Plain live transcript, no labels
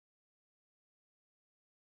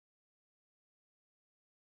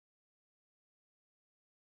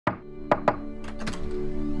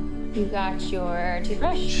You got your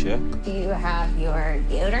toothbrush? Check. Do you have your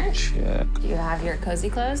deodorant? Check. Do you have your cozy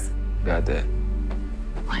clothes? Got that.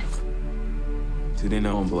 What? Do they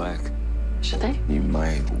know I'm black? Should they? You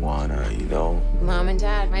might wanna, Mom and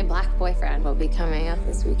Dad, my black boyfriend will be coming up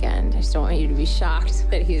this weekend. I just don't want you to be shocked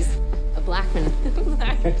that he's a black man.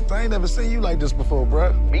 I ain't never seen you like this before,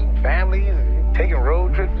 bruh. Meeting families and taking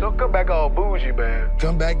road trips. Don't come back all bougie, man.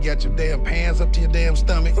 Come back, get your damn pants up to your damn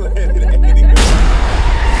stomach.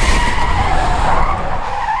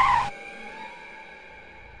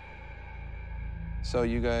 So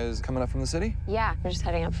you guys coming up from the city? Yeah, we're just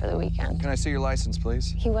heading up for the weekend. Can I see your license,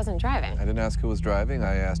 please? He wasn't driving. I didn't ask who was driving.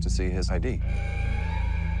 I asked to see his ID.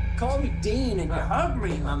 Call me Dean and you hug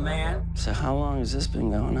me, my man. So how long has this been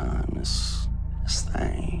going on, this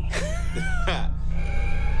thing?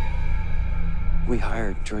 We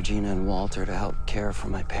hired Georgina and Walter to help care for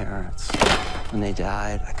my parents. When they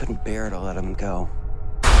died, I couldn't bear to let them go.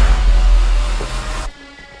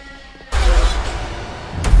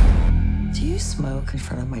 Do you smoke in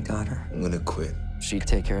front of my daughter? I'm gonna quit. She'd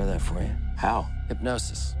take care of that for you. How?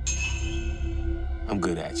 Hypnosis. I'm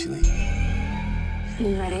good, actually.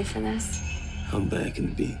 You ready for this? I'm back in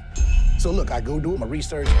the beat. So look, I go do my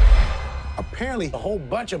research. Apparently, a whole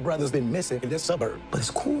bunch of brothers been missing in this suburb. But it's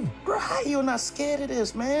cool. Bro, how you not scared of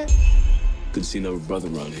this, man? Good to see another brother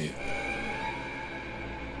around here.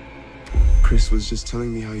 Chris was just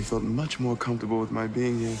telling me how he felt much more comfortable with my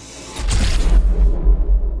being here.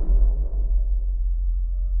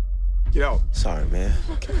 Get out. Sorry, man.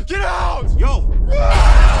 Get out! Yo!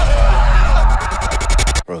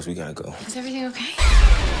 Rose, we gotta go. Is everything okay?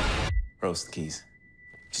 Rose, the keys.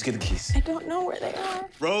 Just get the keys. I don't know where they are.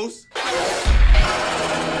 Rose?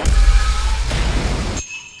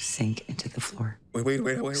 Sink into the floor.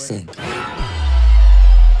 Wait. Sink.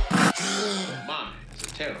 Mine is a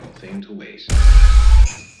terrible thing to waste.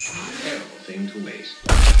 Terrible thing to waste.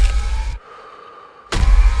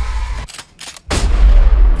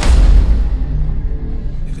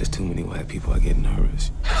 If there's too many white people, I get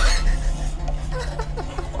nervous.